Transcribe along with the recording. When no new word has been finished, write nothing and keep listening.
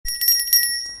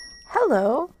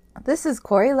Hello, this is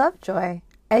Corey Lovejoy,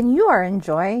 and you are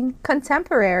enjoying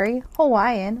Contemporary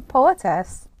Hawaiian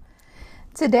Poetess.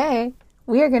 Today,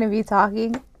 we are going to be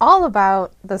talking all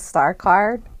about the star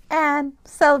card and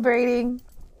celebrating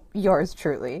yours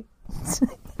truly.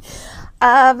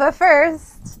 But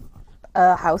first,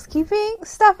 housekeeping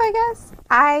stuff, I guess.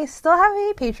 I still have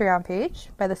a Patreon page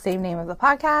by the same name of the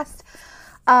podcast.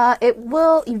 It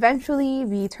will eventually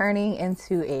be turning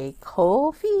into a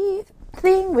Ko-fi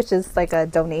thing, which is like a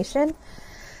donation.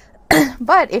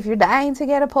 But if you're dying to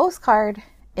get a postcard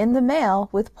in the mail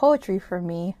with poetry from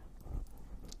me,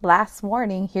 last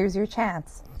warning, here's your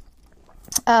chance.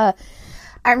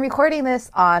 I'm recording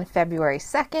this on February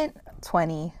 2nd,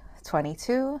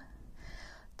 2022,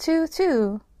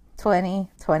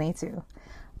 2/2/2022.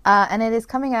 And it is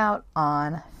coming out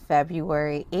on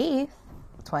February 8th,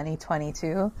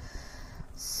 2022.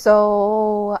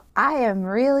 So I am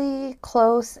really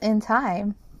close in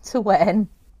time to when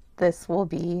this will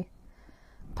be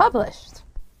published,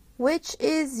 which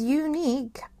is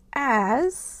unique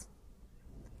as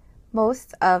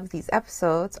most of these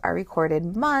episodes are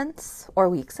recorded months or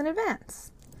weeks in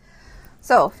advance.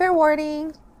 So fair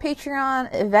warning,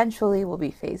 Patreon eventually will be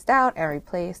phased out and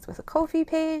replaced with a Ko-fi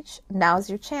page. Now's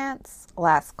your chance.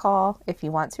 Last call if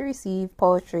you want to receive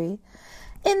poetry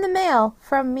in the mail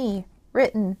from me,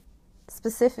 written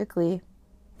specifically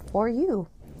for you.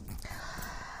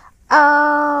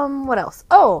 What else?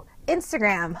 Oh,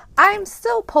 Instagram. I'm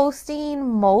still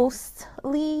posting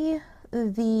mostly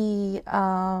the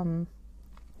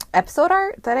episode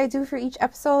art that I do for each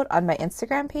episode on my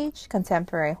Instagram page,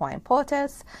 Contemporary Hawaiian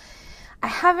Poetess. I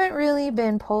haven't really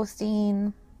been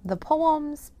posting the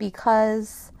poems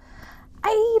because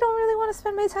I don't really want to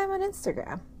spend my time on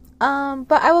Instagram.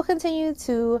 But I will continue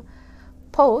to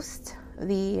post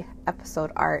the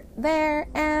episode art there,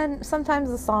 and sometimes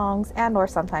the songs and or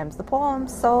sometimes the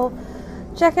poems. So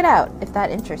check it out if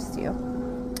that interests you.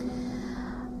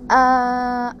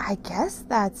 I guess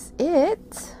that's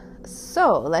it.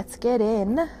 So let's get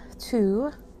in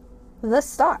to the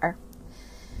star.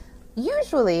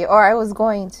 Usually, or I was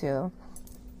going to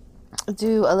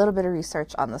do a little bit of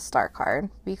research on the star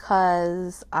card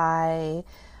because I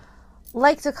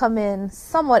like to come in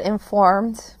somewhat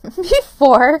informed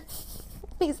before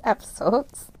these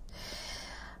episodes.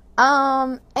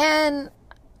 And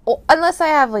unless I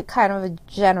have like kind of a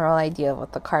general idea of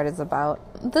what the card is about,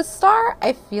 the star,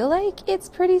 I feel like it's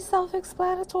pretty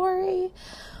self-explanatory,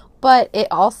 but it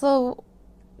also,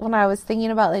 when I was thinking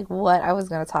about like what I was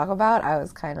going to talk about, I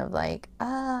was kind of like,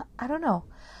 I don't know.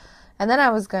 And then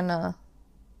I was going to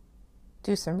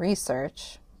do some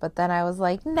research, but then I was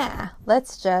like, nah,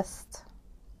 let's just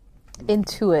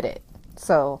intuit it.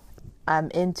 So I'm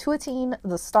intuiting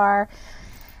the star.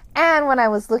 And when I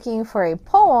was looking for a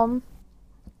poem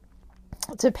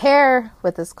to pair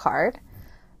with this card,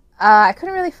 I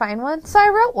couldn't really find one. So I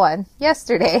wrote one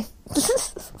yesterday.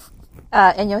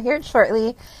 And you'll hear it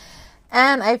shortly.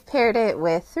 And I've paired it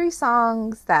with 3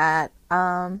 songs that,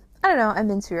 I don't know, I'm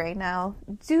into right now.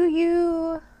 Do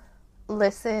you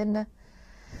listen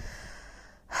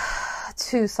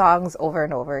to songs over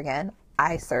and over again?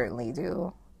 I certainly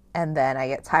do. And then I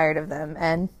get tired of them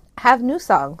and have new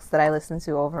songs that I listen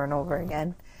to over and over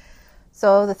again.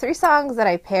 So the 3 songs that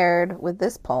I paired with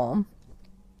this poem,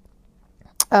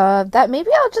 that maybe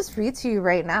I'll just read to you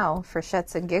right now for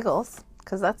shits and giggles,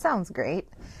 because that sounds great.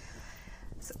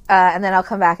 And then I'll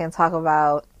come back and talk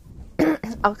about,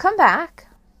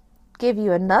 give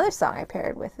you another song I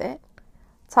paired with it,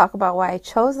 talk about why I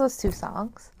chose those 2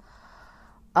 songs,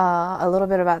 a little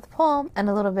bit about the poem, and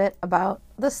a little bit about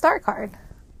the star card.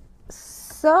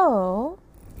 So,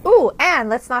 and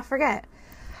let's not forget,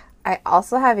 I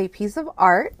also have a piece of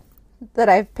art that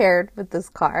I've paired with this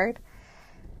card,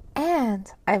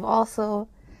 and I've also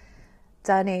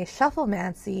done a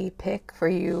shufflemancy pick for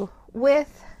you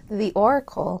with the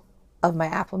oracle of my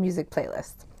Apple Music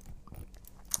playlist.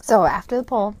 So after the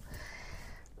poem,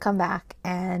 come back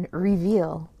and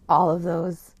reveal all of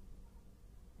those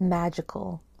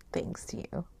magical things to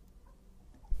you.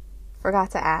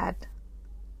 Forgot to add,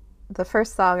 the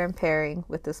first song I'm pairing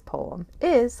with this poem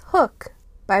is Hook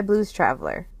by Blues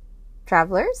Traveler.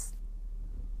 Travelers?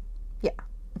 Yeah.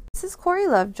 This is Corey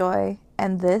Lovejoy,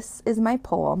 and this is my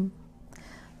poem,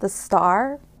 The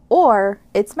Star, or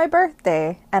It's My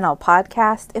Birthday, and I'll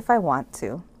podcast if I want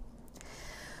to.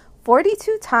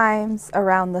 42 times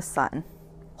around the sun.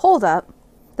 Hold up,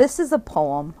 this is a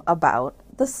poem about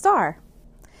the star.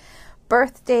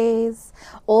 Birthdays,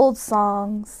 old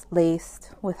songs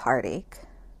laced with heartache.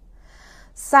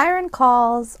 Siren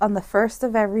calls on the first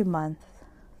of every month.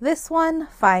 This one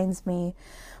finds me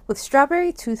with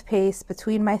strawberry toothpaste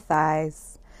between my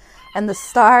thighs and the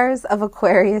stars of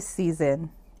Aquarius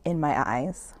season in my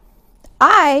eyes.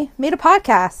 I made a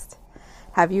podcast.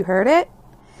 Have you heard it?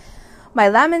 My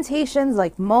lamentations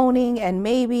like moaning, and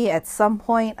maybe at some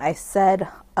point I said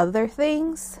other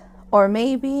things, or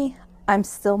maybe I'm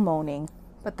still moaning,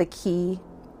 but the key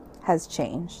has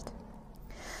changed.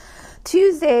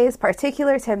 Tuesday's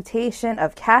particular temptation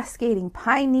of cascading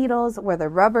pine needles where the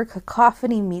rubber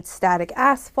cacophony meets static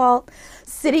asphalt,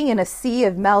 sitting in a sea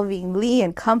of Melvin Lee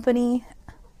and company.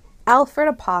 Alfred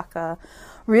Apaka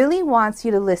really wants you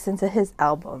to listen to his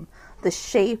album. The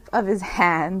shape of his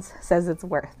hands says it's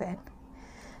worth it.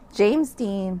 James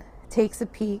Dean takes a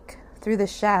peek through the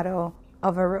shadow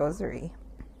of a rosary.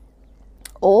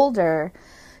 Older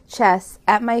chests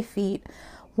at my feet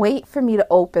wait for me to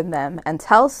open them and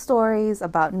tell stories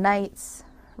about nights,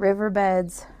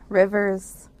 riverbeds,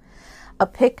 rivers, a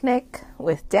picnic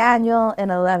with Daniel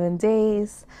in 11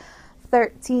 days,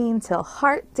 13 till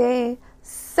Heart Day,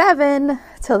 7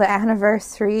 till the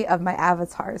anniversary of my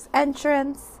avatar's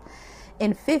entrance.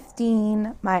 In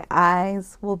 15, my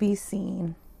eyes will be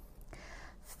seen.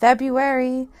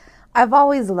 February, I've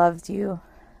always loved you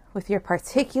with your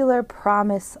particular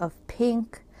promise of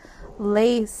pink,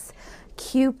 lace,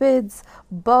 cupids,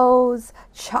 bows,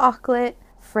 chocolate,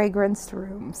 fragranced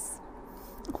rooms.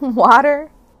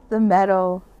 Water the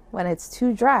meadow when it's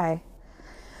too dry.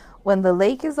 When the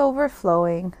lake is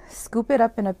overflowing, scoop it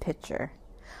up in a pitcher.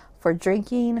 For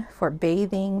drinking, for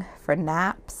bathing, for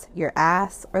naps, your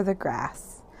ass, or the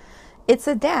grass. It's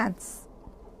a dance.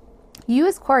 You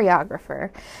as choreographer,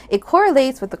 it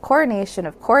correlates with the coronation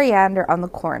of coriander on the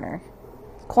corner.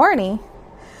 Corny,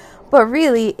 but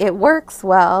really it works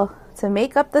well to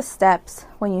make up the steps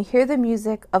when you hear the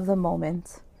music of the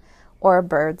moment or a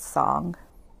bird's song.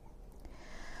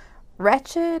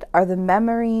 Wretched are the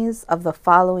memories of the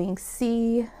following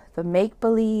sea, the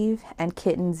make-believe, and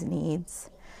kitten's needs.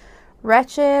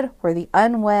 Wretched were the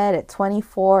unwed at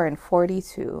 24 and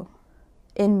 42.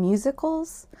 In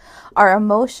musicals, are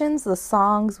emotions the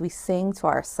songs we sing to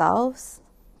ourselves?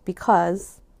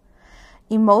 Because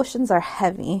emotions are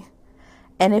heavy,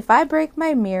 and if I break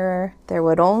my mirror, there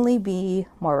would only be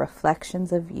more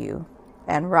reflections of you,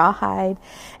 and Rawhide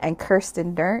and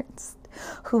Kirsten Dunst,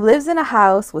 who lives in a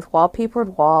house with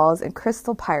wallpapered walls and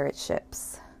crystal pirate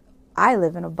ships. I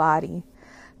live in a body,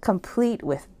 complete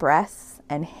with breasts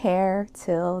and hair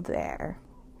till there.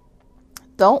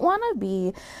 Don't want to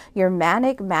be your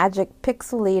manic magic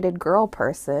pixelated girl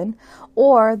person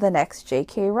or the next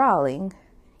J.K. Rowling,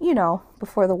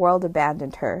 before the world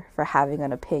abandoned her for having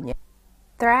an opinion.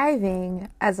 Thriving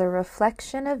as a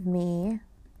reflection of me,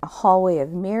 a hallway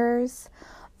of mirrors,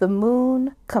 the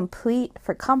moon complete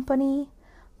for company,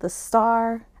 the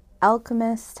star,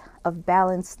 alchemist of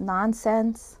balanced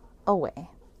nonsense, away.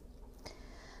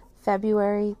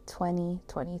 February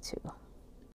 2022.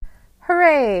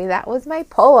 Hooray, that was my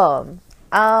poem.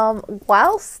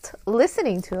 Whilst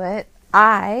listening to it,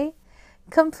 I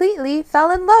completely fell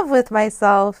in love with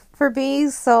myself for being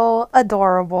so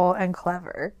adorable and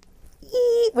clever.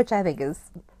 Which I think is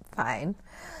fine.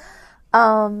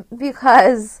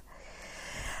 Because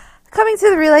coming to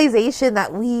the realization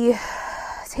that we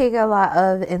take a lot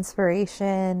of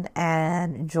inspiration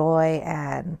and joy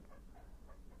and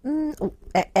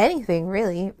anything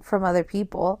really from other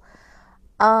people.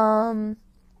 And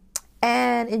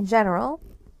in general,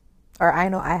 or I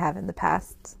know I have in the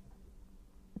past,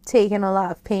 taken a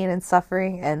lot of pain and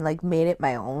suffering and made it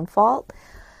my own fault.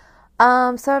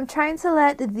 So I'm trying to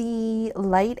let the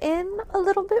light in a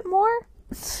little bit more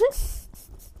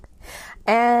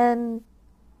and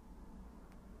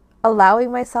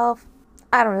allowing myself,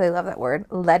 I don't really love that word,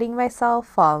 letting myself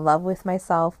fall in love with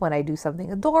myself when I do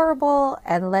something adorable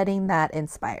and letting that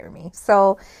inspire me.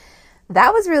 So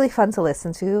that was really fun to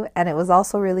listen to, and it was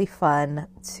also really fun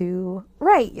to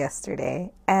write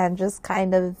yesterday and just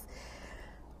kind of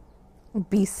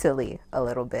be silly a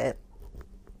little bit.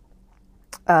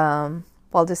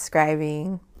 While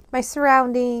describing my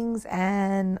surroundings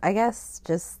and I guess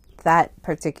just that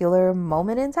particular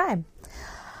moment in time.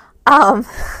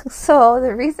 So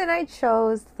the reason I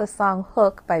chose the song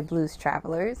Hook by Blues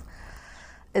Travelers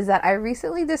is that I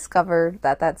recently discovered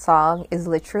that song is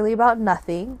literally about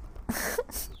nothing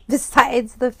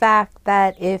besides the fact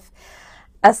that if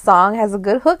a song has a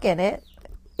good hook in it,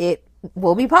 it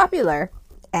will be popular.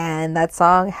 And that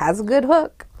song has a good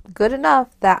hook. Good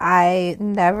enough that I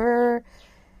never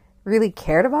really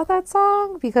cared about that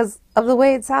song because of the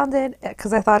way it sounded,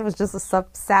 because I thought it was just a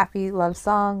sappy love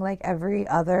song like every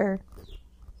other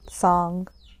song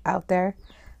out there.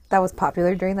 that was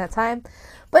popular during that time.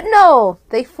 But no,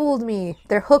 they fooled me.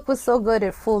 Their hook was so good,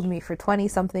 it fooled me for 20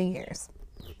 something years.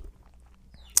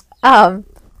 And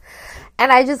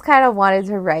I just kind of wanted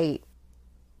to write,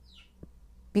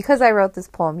 because I wrote this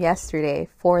poem yesterday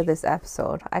for this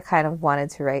episode, I kind of wanted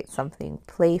to write something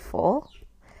playful.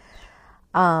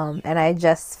 And I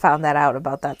just found that out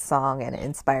about that song, and it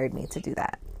inspired me to do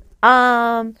that.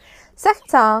 Second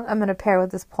song I'm going to pair with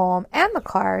this poem and the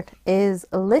card is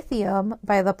Lithium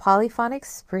by the Polyphonic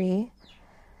Spree.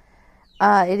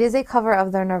 It is a cover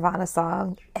of their Nirvana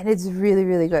song, and it's really,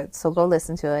 really good. So go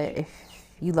listen to it if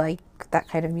you like that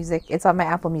kind of music. It's on my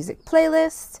Apple Music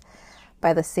playlist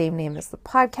by the same name as the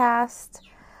podcast.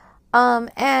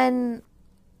 And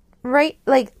right,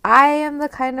 like, I am the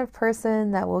kind of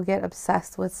person that will get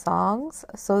obsessed with songs.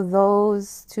 So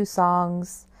those two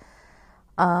songs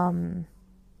are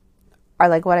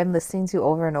like what I'm listening to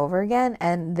over and over again,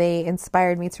 and they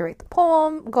inspired me to write the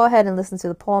poem. Go ahead and listen to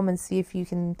the poem and see if you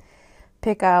can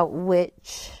pick out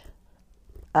which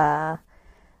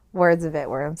words of it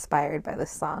were inspired by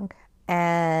this song.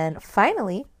 And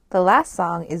finally, the last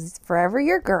song is Forever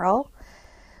Your Girl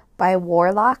by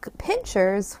Warlock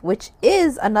Pinchers, which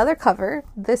is another cover,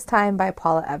 this time by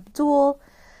Paula Abdul.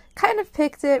 Kind of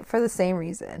picked it for the same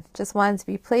reason. Just wanted to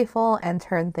be playful and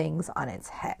turn things on its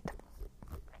head.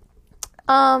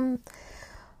 The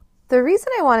reason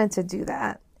I wanted to do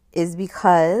that is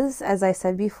because, as I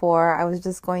said before, I was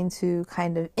just going to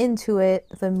kind of intuit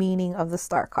the meaning of the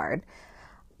star card.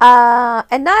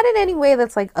 And not in any way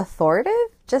that's like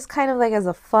authoritative, just kind of like as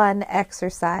a fun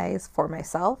exercise for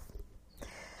myself.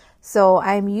 So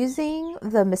I'm using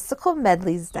the Mystical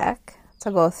Medleys deck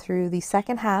to go through the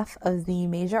second half of the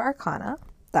Major Arcana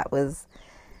that was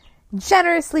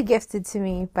generously gifted to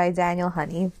me by Daniel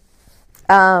Honey.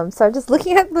 So I'm just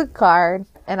looking at the card,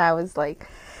 and I was like,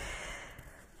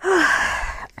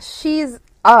 she's,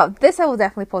 this I will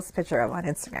definitely post a picture of on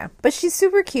Instagram, but she's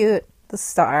super cute, the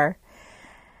star.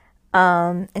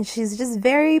 And she's just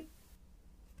very,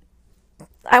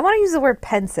 I want to use the word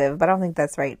pensive, but I don't think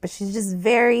that's right, but she's just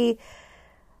very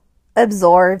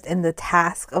absorbed in the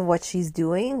task of what she's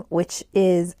doing, which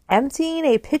is emptying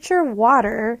a pitcher of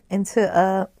water into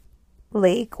a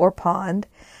lake or pond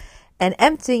and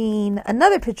emptying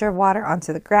another pitcher of water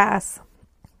onto the grass.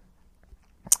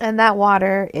 And that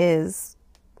water is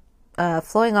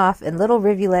flowing off in little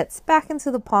rivulets back into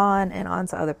the pond and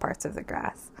onto other parts of the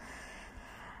grass.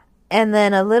 And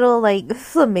then a little like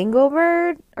flamingo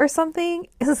bird or something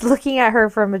is looking at her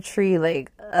from a tree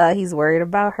like he's worried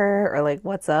about her or like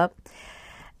what's up.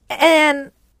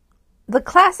 And the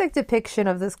classic depiction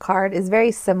of this card is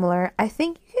very similar. I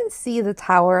think you can see the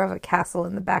tower of a castle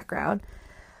in the background.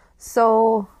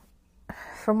 So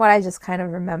from what I just kind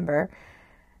of remember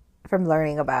from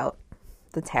learning about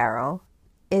the tarot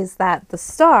is that the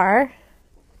star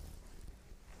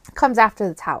comes after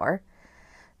the tower,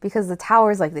 because the tower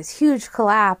is like this huge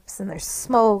collapse and there's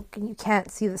smoke and you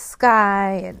can't see the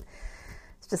sky and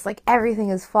it's just like everything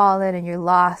is fallen and you're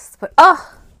lost. But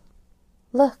oh,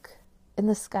 look in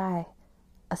the sky,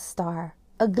 a star,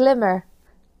 a glimmer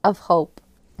of hope.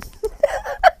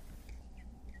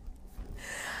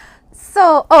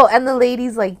 So, oh, and the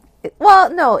lady's like, well,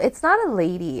 no, it's not a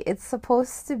lady. It's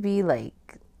supposed to be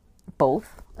like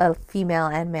both a female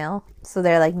and male. So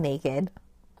they're like naked.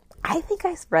 I think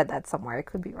I read that somewhere. I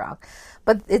could be wrong.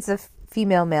 But it's a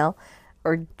female, male,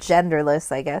 or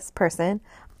genderless, I guess, person.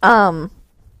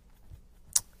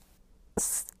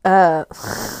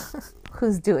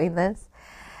 Who's doing this.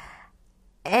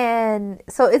 And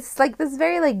so it's like this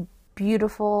very like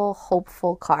beautiful,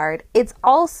 hopeful card. It's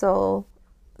also,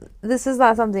 this is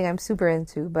not something I'm super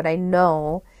into, but I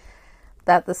know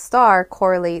that the star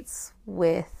correlates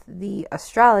with the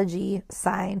astrology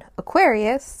sign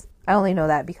Aquarius. I only know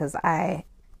that because I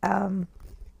am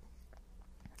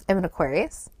an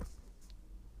Aquarius.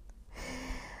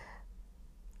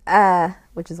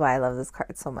 Which is why I love this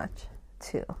card so much,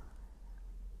 too.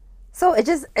 So it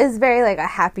just is very like a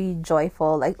happy,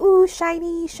 joyful, like, ooh,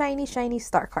 shiny, shiny, shiny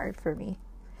star card for me.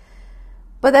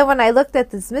 But then when I looked at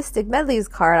this Mystic Medleys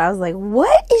card, I was like,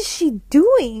 what is she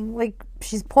doing? Like,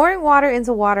 she's pouring water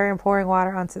into water and pouring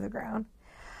water onto the ground.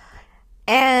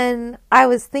 And I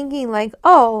was thinking like,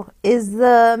 oh, is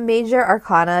the Major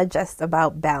Arcana just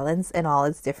about balance in all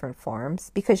its different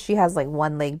forms? Because she has like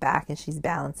one leg back and she's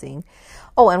balancing.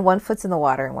 Oh, and one foot's in the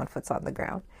water and one foot's on the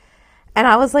ground. And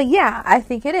I was like, yeah, I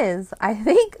think it is. I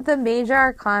think the Major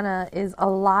Arcana is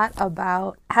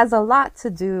has a lot to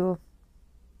do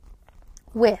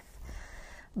with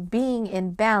being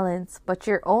in balance, but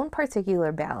your own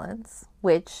particular balance,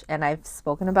 which, and I've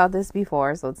spoken about this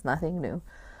before, so it's nothing new,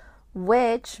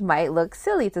 which might look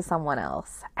silly to someone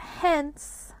else.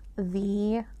 Hence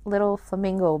the little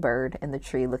flamingo bird in the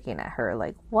tree looking at her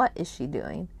like, what is she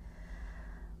doing?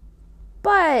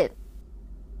 But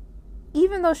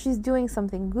even though she's doing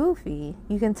something goofy,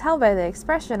 you can tell by the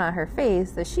expression on her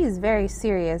face that she's very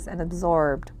serious and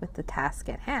absorbed with the task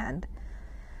at hand.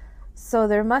 So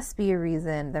there must be a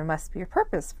reason, there must be a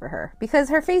purpose for her. Because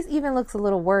her face even looks a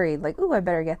little worried, like, ooh, I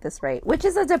better get this right. Which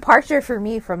is a departure for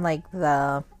me from, like,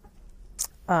 the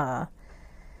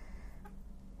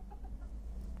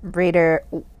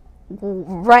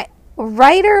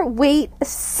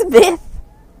Rider-Waite-Smith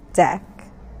deck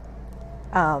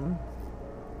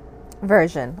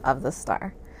version of the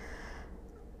star.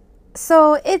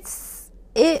 So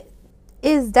it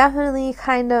is definitely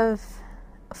kind of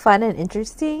fun and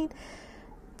interesting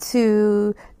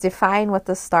to define what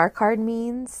the star card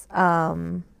means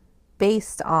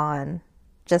based on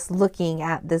just looking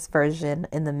at this version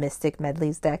in the Mystic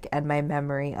Medleys deck and my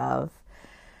memory of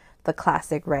the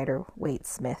classic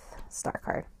Rider-Waite-Smith star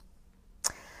card.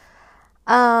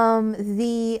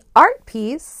 The art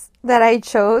piece that I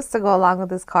chose to go along with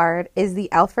this card is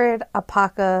the Alfred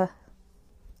Apaka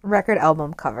record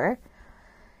album cover.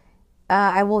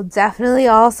 I will definitely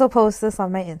also post this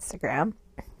on my Instagram.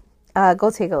 Go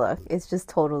take a look. It's just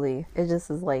totally, it just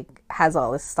is like, has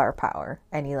all this star power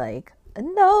and he like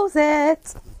knows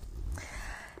it.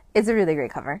 It's a really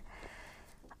great cover.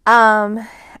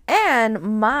 And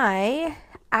my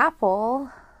Apple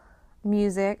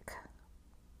Music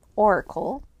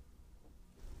Oracle,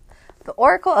 the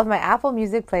Oracle of my Apple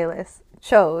Music playlist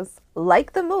chose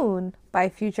Like the Moon by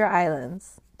Future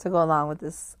Islands to go along with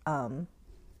this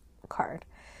card,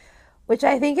 which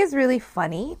I think is really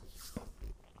funny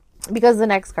because the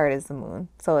next card is the moon.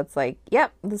 So it's like,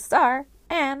 yep, the star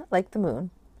and like the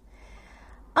moon.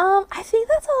 I think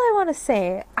that's all I want to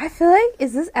say. I feel like,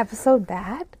 is this episode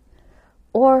bad?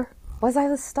 Or was I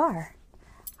the star?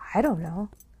 I don't know.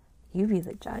 You be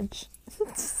the judge.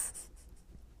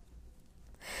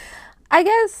 I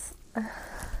guess,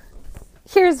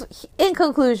 in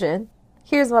conclusion,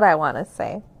 here's what I want to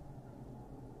say.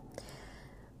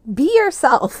 Be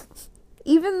yourself.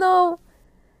 Even though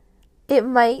it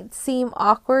might seem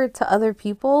awkward to other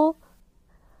people,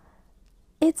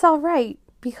 it's all right.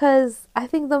 Because I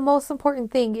think the most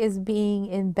important thing is being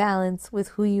in balance with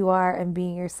who you are and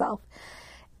being yourself.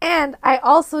 And I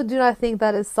also do not think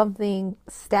that is something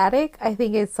static. I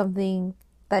think it's something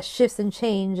that shifts and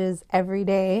changes every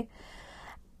day.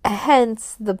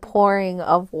 Hence the pouring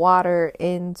of water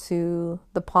into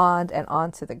the pond and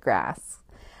onto the grass.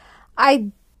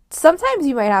 Sometimes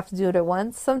you might have to do it at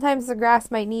once. Sometimes the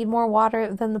grass might need more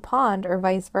water than the pond or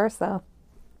vice versa.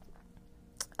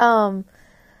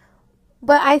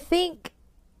 But I think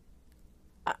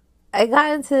I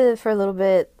got into, for a little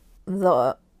bit,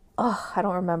 I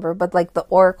don't remember, but like the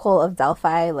Oracle of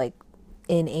Delphi, like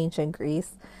in ancient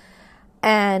Greece.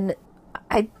 And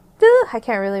I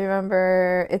can't really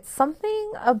remember. It's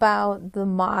something about the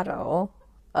motto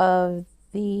of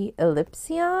the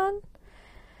Ellipsion,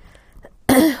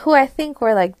 who I think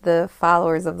were like the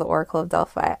followers of the Oracle of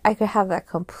Delphi. I could have that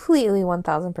completely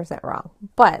 1000% wrong.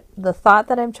 But the thought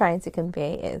that I'm trying to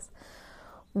convey is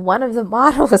one of the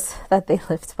mottos that they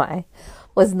lived by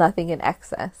was nothing in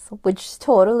excess, which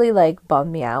totally like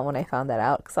bummed me out when I found that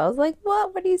out, because I was like,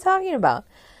 what are you talking about?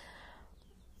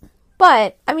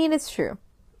 But I mean, it's true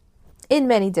in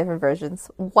many different versions.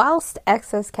 Whilst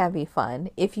excess can be fun,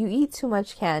 if you eat too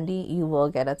much candy, you will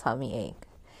get a tummy ache.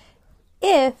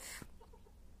 If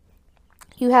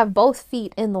you have both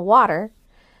feet in the water,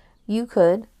 you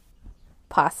could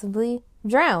possibly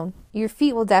drown. Your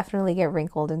feet will definitely get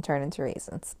wrinkled and turn into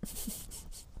raisins.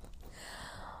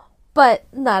 But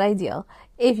not ideal.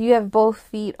 If you have both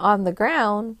feet on the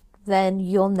ground, then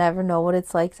you'll never know what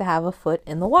it's like to have a foot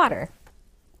in the water.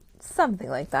 Something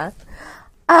like that.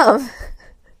 But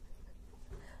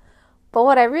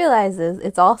what I realize is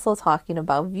it's also talking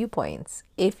about viewpoints.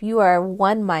 If you are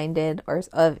one-minded or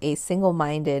of a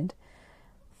single-minded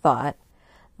thought,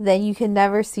 then you can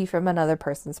never see from another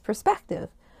person's perspective.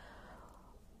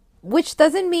 Which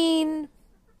doesn't mean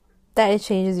that it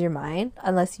changes your mind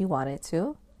unless you want it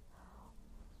to.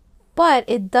 But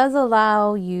it does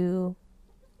allow you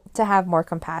to have more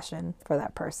compassion for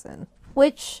that person.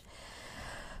 Which,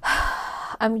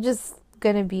 I'm just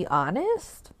going to be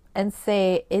honest and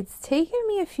say it's taken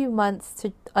me a few months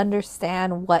to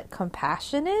understand what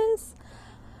compassion is.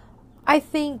 I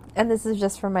think, and this is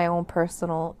just from my own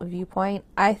personal viewpoint,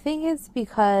 I think it's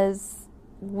because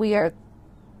we are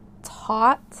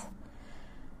taught,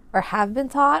 or have been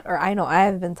taught, or I know I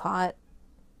have been taught,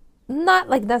 not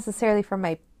like necessarily from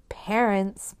my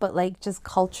parents, but like just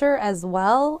culture as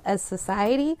well as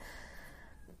society,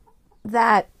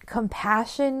 that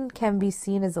compassion can be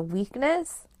seen as a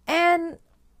weakness. And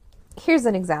here's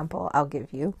an example I'll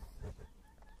give you.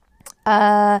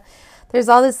 There's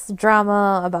all this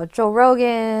drama about Joe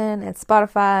Rogan and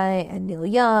Spotify and Neil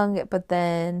Young, but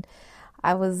then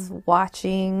I was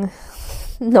watching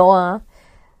Noah,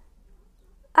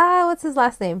 what's his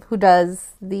last name, who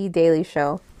does the Daily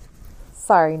Show.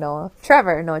 Sorry, Noah.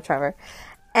 Trevor.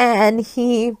 And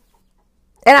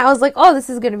I was like, oh, this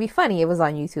is going to be funny. It was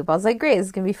on YouTube. I was like, great, this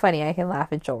is going to be funny. I can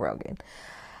laugh at Joe Rogan.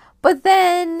 But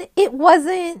then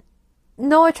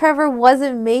Noah Trevor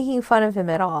wasn't making fun of him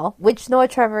at all, which Noah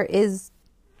Trevor is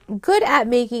good at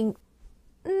making.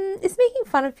 Is making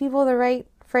fun of people the right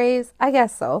phrase? I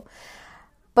guess so.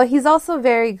 But he's also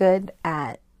very good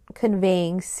at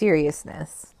conveying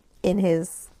seriousness in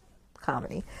his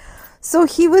comedy. So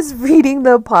he was reading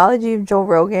the apology of Joe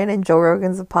Rogan, and Joe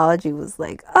Rogan's apology was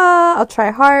like, I'll try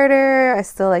harder. I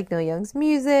still like Neil Young's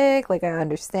music. Like, I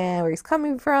understand where he's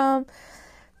coming from.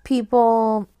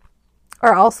 People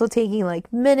are also taking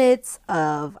like minutes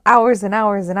of hours and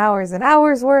hours and hours and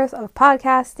hours worth of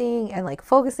podcasting and like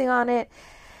focusing on it.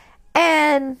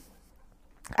 And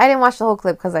I didn't watch the whole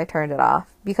clip because I turned it off,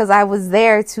 because I was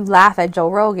there to laugh at Joe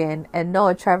Rogan, and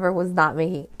Noah Trevor was not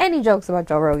making any jokes about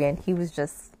Joe Rogan. He was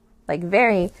just like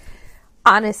very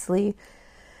honestly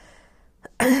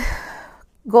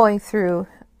going through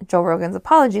Joe Rogan's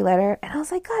apology letter. And I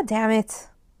was like, God damn it.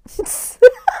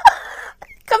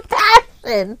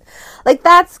 Compassion. Like,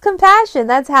 that's compassion.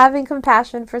 That's having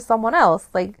compassion for someone else.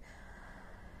 Like,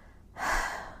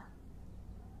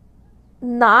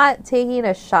 not taking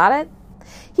a shot at.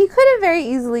 He could have very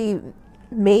easily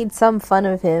made some fun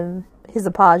of his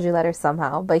apology letter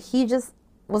somehow, but he just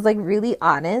was like really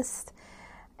honest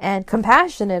and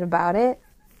compassionate about it.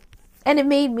 And it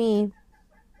made me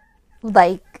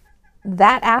like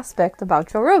that aspect about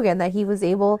Joe Rogan, that he was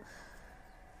able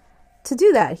to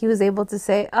do that. He was able to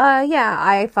say, yeah,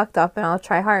 I fucked up and I'll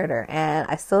try harder, and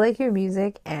I still like your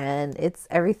music, and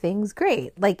everything's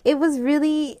great. Like, it was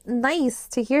really nice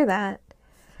to hear that.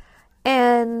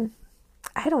 And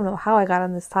I don't know how I got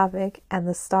on this topic and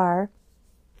the star,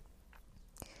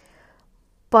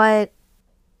 but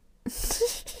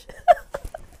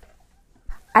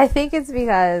I think it's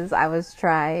because I was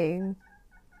trying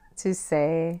to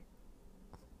say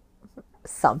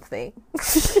something.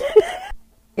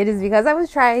 It is because I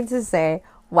was trying to say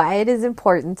why it is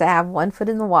important to have one foot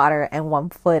in the water and one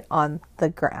foot on the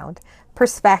ground.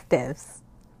 Perspectives.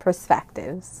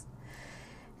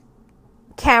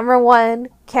 Camera 1,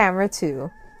 camera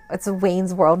 2. It's a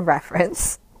Wayne's World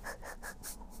reference.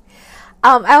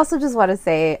 I also just want to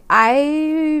say,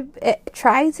 I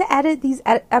try to edit these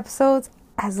episodes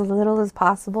as little as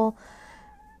possible.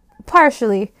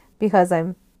 Partially because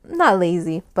I'm not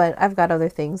lazy, but I've got other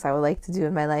things I would like to do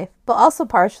in my life. But also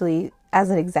partially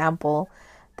as an example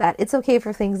that it's okay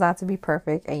for things not to be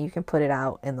perfect, and you can put it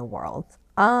out in the world.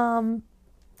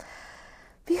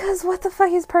 Because what the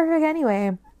fuck is perfect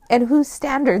anyway? And whose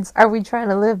standards are we trying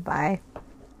to live by?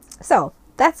 So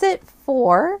that's it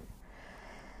for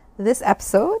this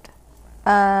episode.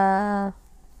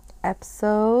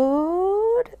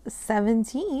 Episode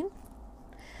 17.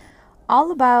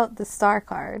 All about the star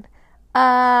card.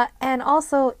 And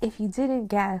also, if you didn't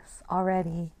guess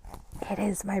already, it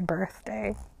is my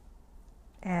birthday.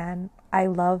 And I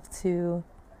love to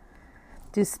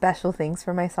do special things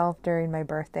for myself during my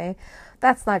birthday.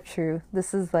 That's not true.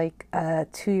 This is like a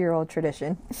 2-year-old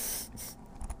tradition.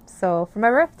 So for my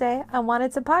birthday, I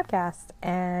wanted to podcast.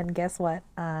 And guess what?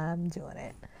 I'm doing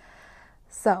it.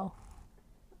 So,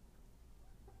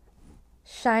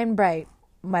 shine bright,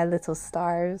 my little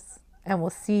stars. And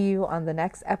we'll see you on the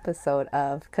next episode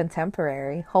of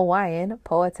Contemporary Hawaiian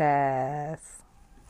Poetess.